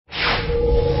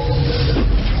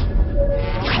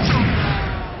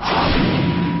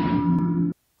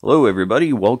Hello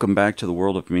everybody, welcome back to the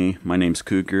World of Me. My name's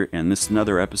Cougar, and this is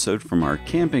another episode from our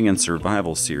camping and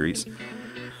survival series.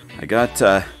 I got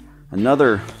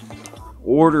another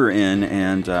order in,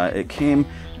 and it came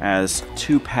as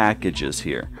 2 packages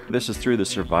here. This is through the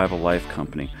Survival Life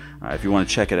company. If you want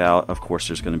to check it out, of course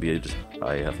there's going to be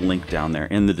a link down there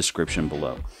in the description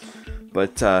below.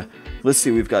 But let's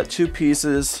see, we've got 2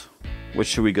 pieces. Which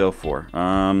should we go for?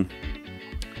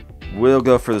 We'll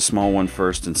go for the small one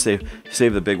first and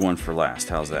save the big one for last.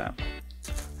 How's that?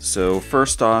 So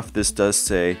first off, this does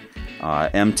say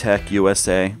M-Tech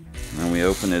USA. And we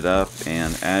open it up,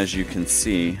 and as you can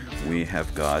see, we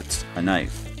have got a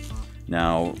knife.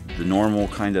 Now, the normal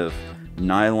kind of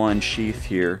nylon sheath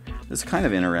here is kind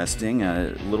of interesting,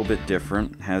 a little bit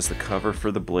different. It has the cover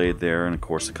for the blade there, and of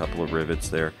course a couple of rivets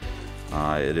there.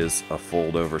 It is a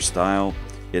fold-over style.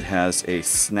 It has a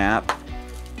snap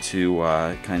to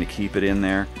kind of keep it in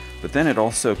there, but then it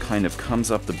also kind of comes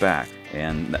up the back,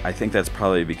 and I think that's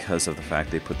probably because of the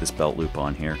fact they put this belt loop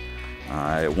on here.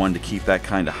 I wanted to keep that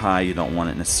kind of high. You don't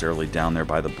want it necessarily down there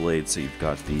by the blade, so you've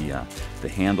got the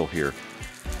handle here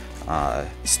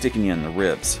sticking in the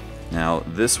ribs. Now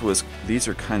these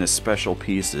are kind of special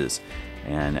pieces,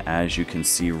 and as you can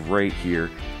see right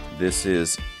here, this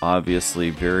is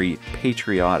obviously very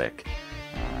patriotic.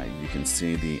 You can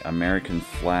see the American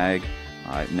flag.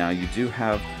 Now you do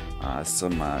have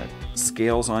some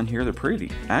scales on here. They're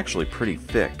actually pretty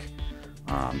thick.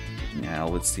 Now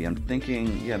let's see, I'm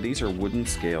thinking, yeah, these are wooden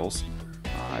scales.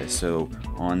 So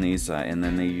on these, and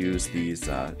then they use these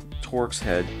Torx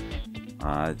head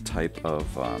type of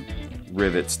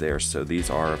rivets there. So these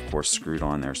are of course screwed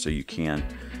on there, so you can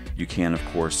of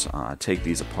course take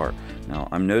these apart. Now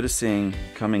I'm noticing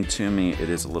coming to me it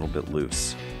is a little bit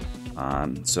loose.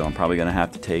 So I'm probably going to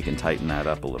have to take and tighten that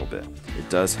up a little bit. It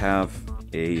does have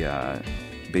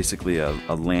basically a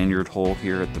lanyard hole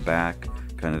here at the back,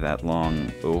 kind of that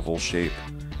long oval shape.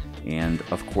 And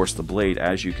of course the blade,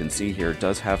 as you can see here,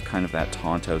 does have kind of that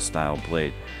Tonto style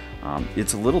blade.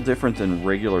 It's a little different than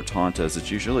regular Tontos.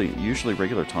 It's usually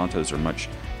regular Tontos are much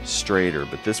straighter,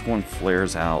 but this one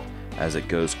flares out as it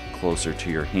goes closer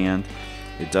to your hand.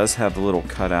 It does have the little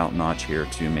cutout notch here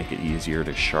to make it easier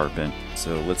to sharpen.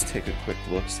 So let's take a quick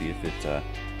look,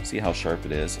 see how sharp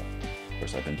it is. Of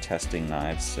course, I've been testing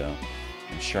knives, so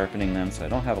I'm sharpening them. So I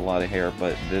don't have a lot of hair,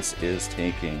 but this is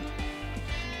taking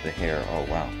the hair. Oh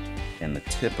wow! And the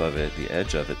tip of it, the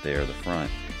edge of it there, the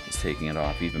front, is taking it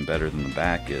off even better than the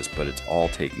back is. But it's all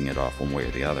taking it off one way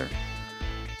or the other.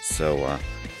 So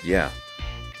yeah,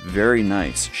 very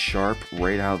nice, sharp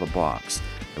right out of the box.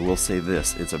 I will say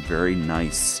this, it's a very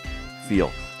nice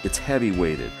feel. It's heavy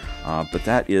weighted, but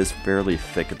that is fairly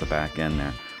thick at the back end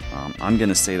there. I'm going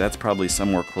to say that's probably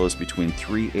somewhere close between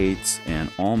 3/8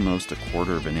 and almost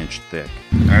 1/4 of an inch thick.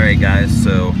 Alright guys,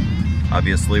 so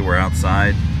obviously we're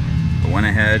outside. I went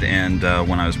ahead and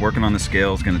when I was working on the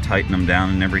scales, going to tighten them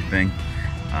down and everything,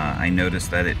 I noticed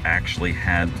that it actually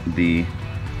had the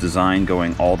design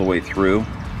going all the way through.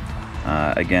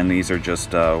 Again, these are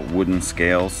just wooden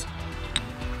scales.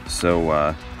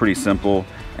 So pretty simple,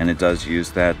 and it does use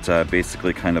that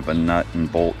basically kind of a nut and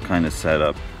bolt kind of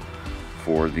setup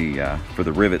for the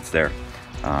rivets there.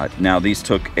 Now these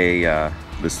took a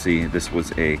let's see, this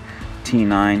was a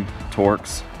T9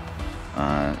 Torx.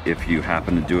 If you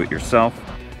happen to do it yourself.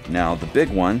 Now the big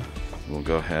one, we'll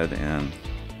go ahead and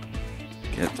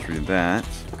get through that,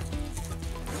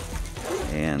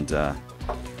 and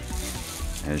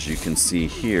as you can see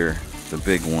here, the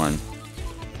big one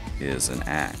is an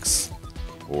axe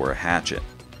or a hatchet.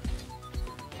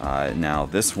 Now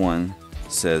this one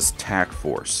says tack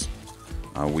force.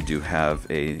 We do have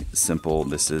a simple,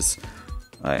 this is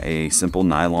a simple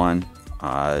nylon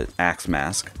axe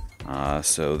mask.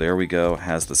 So there we go,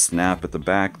 has the snap at the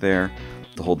back there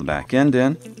to hold the back end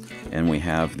in, and we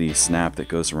have the snap that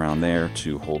goes around there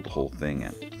to hold the whole thing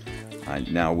in.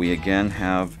 Now we again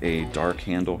have a dark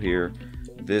handle here.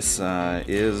 This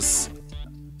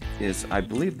I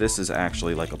believe this is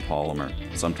actually like a polymer,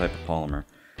 some type of polymer.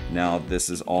 Now this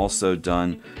is also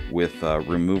done with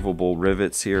removable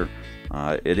rivets here.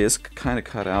 It is kind of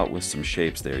cut out with some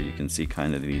shapes there. You can see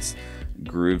kind of these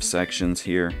groove sections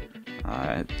here.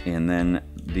 And then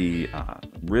the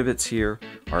rivets here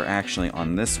are actually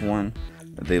on this one.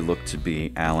 They look to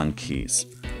be Allen keys.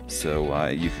 So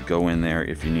you could go in there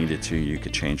if you needed to. You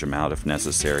could change them out if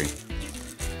necessary.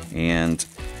 And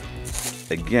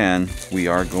again, we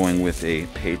are going with a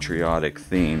patriotic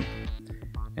theme,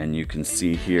 and you can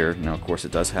see here, now of course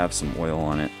it does have some oil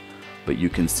on it, but you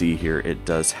can see here it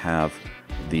does have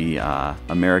the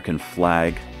American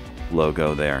flag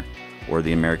logo there, or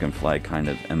the American flag kind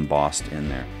of embossed in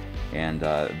there. And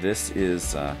this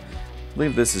is, I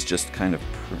believe this is just kind of,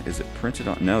 is it printed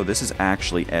on? No, this is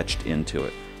actually etched into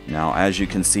it. Now, as you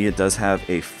can see, it does have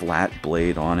a flat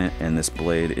blade on it, and this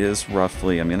blade is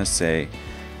roughly, I'm gonna say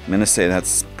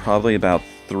that's probably about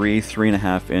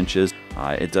 3.5 inches.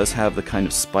 It does have the kind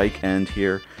of spike end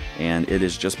here, and it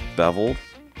is just beveled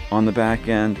on the back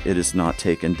end. It is not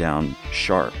taken down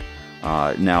sharp.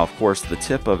 Now, of course, the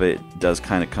tip of it does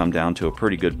kind of come down to a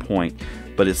pretty good point,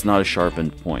 but it's not a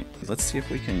sharpened point. Let's see if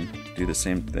we can do the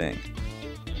same thing.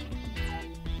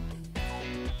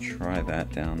 Try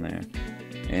that down there.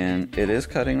 And it is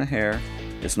cutting the hair.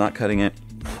 It's not cutting it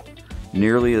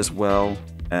nearly as well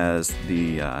as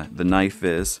the knife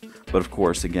is, but of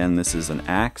course, again, this is an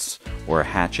axe or a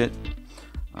hatchet,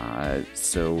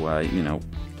 so you know,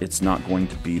 it's not going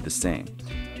to be the same.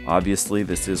 Obviously,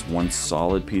 this is one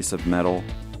solid piece of metal,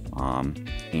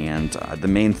 and the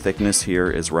main thickness here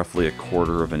is roughly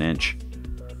 1/4 inch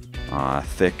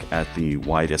thick at the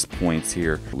widest points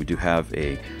here. We do have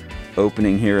a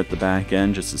opening here at the back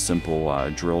end, just a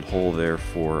simple drilled hole there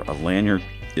for a lanyard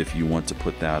if you want to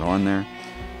put that on there.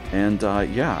 And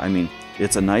yeah, I mean,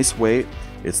 it's a nice weight.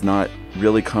 It's not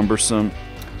really cumbersome.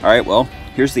 All right, well,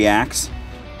 here's the axe.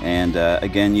 And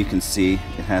again, you can see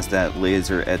it has that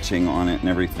laser etching on it and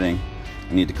everything.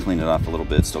 I need to clean it off a little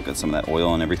bit. Still got some of that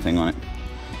oil and everything on it.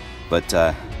 But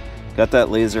got that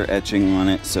laser etching on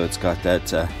it, so it's got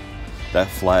that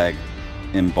flag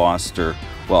embossed, or,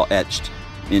 well, etched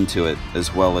into it,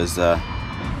 as well as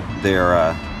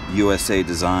their USA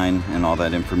design and all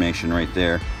that information right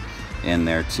there, and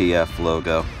their TF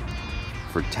logo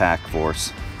for TAC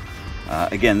Force.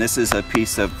 Again, this is a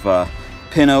piece of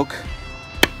pin oak.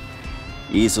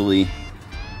 Easily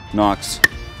knocks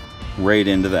right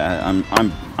into that.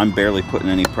 I'm barely putting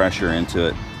any pressure into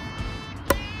it,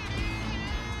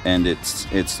 and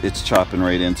it's chopping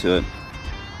right into it.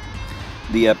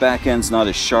 The back end's not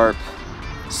as sharp,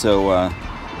 so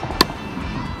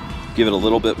give it a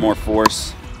little bit more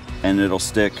force and it'll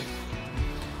stick.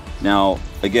 Now,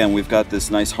 again, we've got this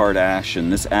nice hard ash,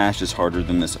 and this ash is harder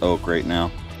than this oak right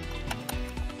now.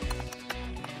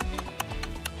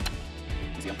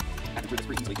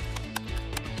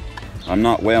 I'm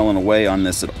not wailing away on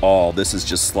this at all. This is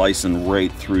just slicing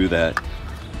right through that.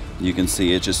 You can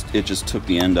see it just took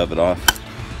the end of it off.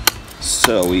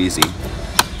 So easy.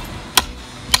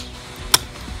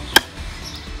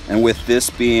 And with this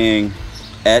being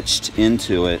etched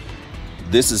into it,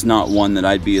 this is not one that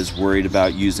I'd be as worried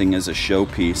about using as a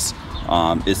showpiece.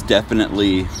 It's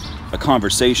definitely a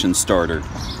conversation starter,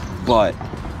 but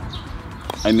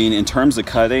I mean, in terms of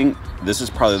cutting, this is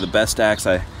probably the best axe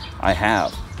I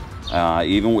have.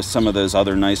 Even with some of those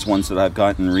other nice ones that I've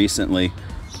gotten recently,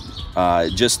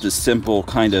 just the simple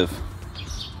kind of,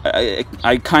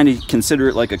 I kind of consider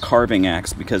it like a carving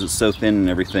axe because it's so thin and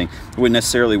everything. I wouldn't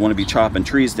necessarily want to be chopping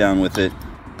trees down with it,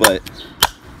 but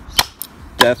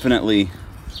definitely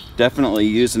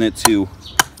using it to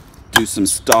do some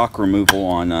stock removal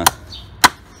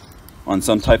on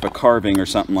some type of carving or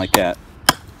something like that.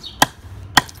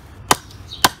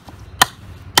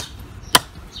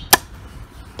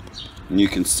 And you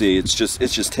can see it's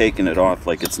just taking it off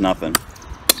like it's nothing.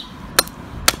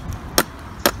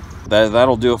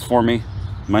 That'll do it for me.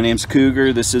 My name's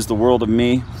Cougar. This is the World of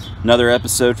Me. Another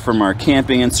episode from our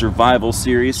camping and survival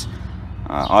series.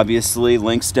 Obviously,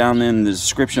 links down in the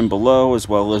description below, as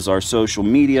well as our social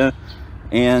media.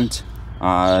 And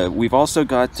we've also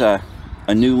got a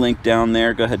new link down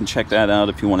there. Go ahead and check that out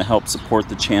if you want to help support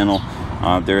the channel.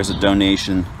 There is a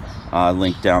donation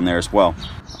link down there as well.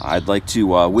 I'd like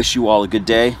to wish you all a good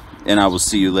day, and I will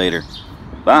see you later.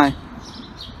 Bye.